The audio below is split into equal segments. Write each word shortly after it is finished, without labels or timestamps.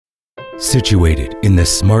Situated in the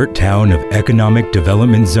smart town of Economic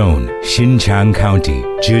Development Zone, Xinchang County,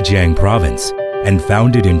 Xinchang Province, and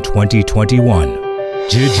founded in 2021,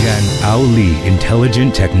 Xinchang Aolly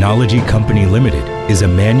Intelligent Technology Company Limited is a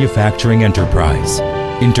manufacturing enterprise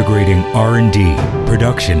integrating R&D,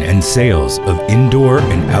 production and sales of indoor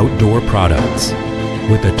and outdoor products.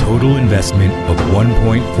 With a total investment of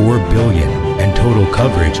 1.4 billion and total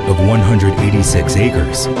coverage of 186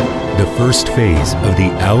 acres, the first phase of the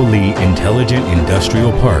Aolly Intelligent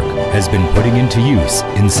Industrial Park has been putting into use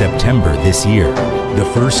in September this year. The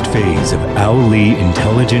first phase of Aolly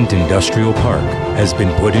Intelligent Industrial Park has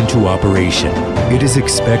been put into operation. It is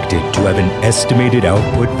expected to have an estimated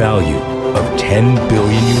output value of 10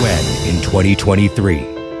 billion yuan in 2023.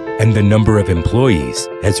 And the number of employees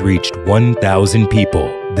has reached 1,000 people.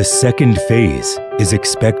 The second phase is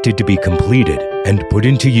expected to be completed and put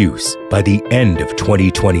into use by the end of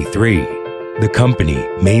 2023. The company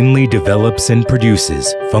mainly develops and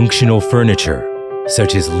produces functional furniture,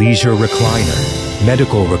 such as leisure recliner,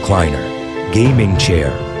 medical recliner, gaming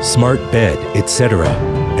chair, smart bed, etc.,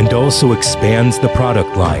 and also expands the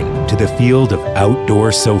product line to the field of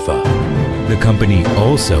outdoor sofa. The company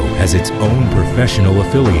also has its own professional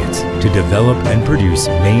affiliates to develop and produce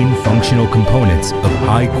main functional components of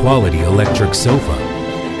high-quality electric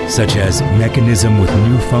sofa, such as mechanism with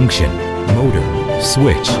new function, motor,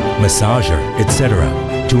 switch, massager, etc.,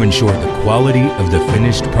 to ensure the quality of the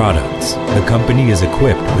finished products. The company is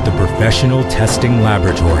equipped with a professional testing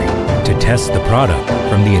laboratory to test the product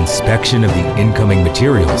from the inspection of the incoming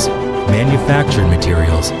materials, manufactured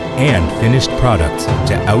materials, and finished products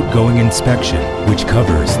to outgoing inspection, which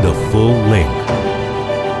covers the full link.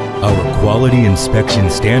 Our quality inspection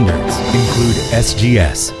standards include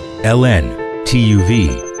SGS, LN,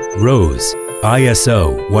 TUV, ROSE,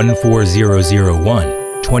 ISO 14001,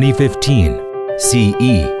 2015,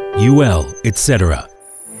 CE, UL, etc.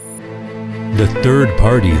 The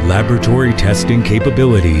third-party laboratory testing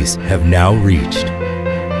capabilities have now reached.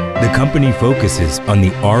 The company focuses on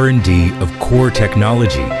the R&D of core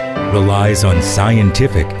technology, relies on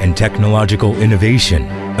scientific and technological innovation,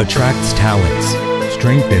 attracts talents,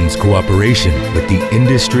 strengthens cooperation with the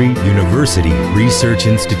industry, university, research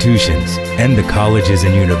institutions, and the colleges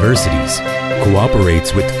and universities,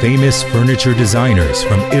 cooperates with famous furniture designers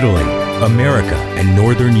from Italy, America, and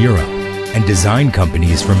Northern Europe, and design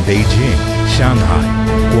companies from Beijing, Shanghai,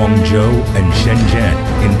 Guangzhou, and Shenzhen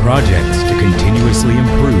in projects to continuously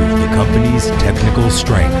improve the company's technical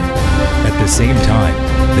strength. At the same time,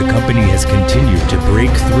 the company has continued to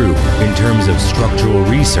break through in terms of structural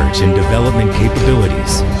research and development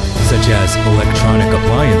capabilities, such as electronic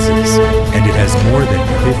appliances, and it has more than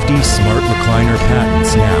 50 smart recliner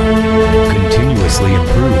patents now, continuously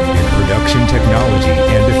improved in production technology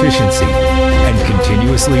and efficiency, and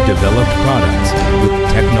continuously developed products with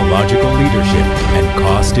technological leadership and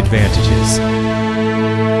cost advantages.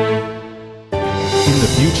 In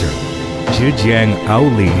the future, Xinchang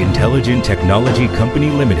Aolly Intelligent Technology Company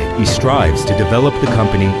Limited strives to develop the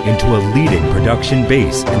company into a leading production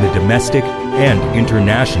base in the domestic and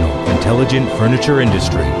international intelligent furniture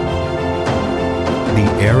industry. The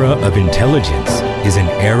era of intelligence is an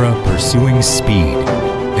era pursuing speed,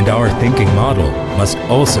 and our thinking model must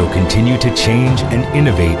also continue to change and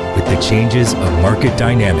innovate with the changes of market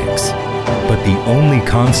dynamics. But the only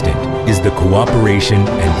constant is the cooperation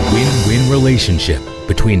and win-win relationship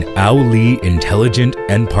between Aolly Intelligent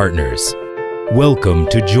and partners. Welcome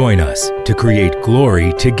to join us to create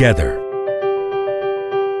glory together.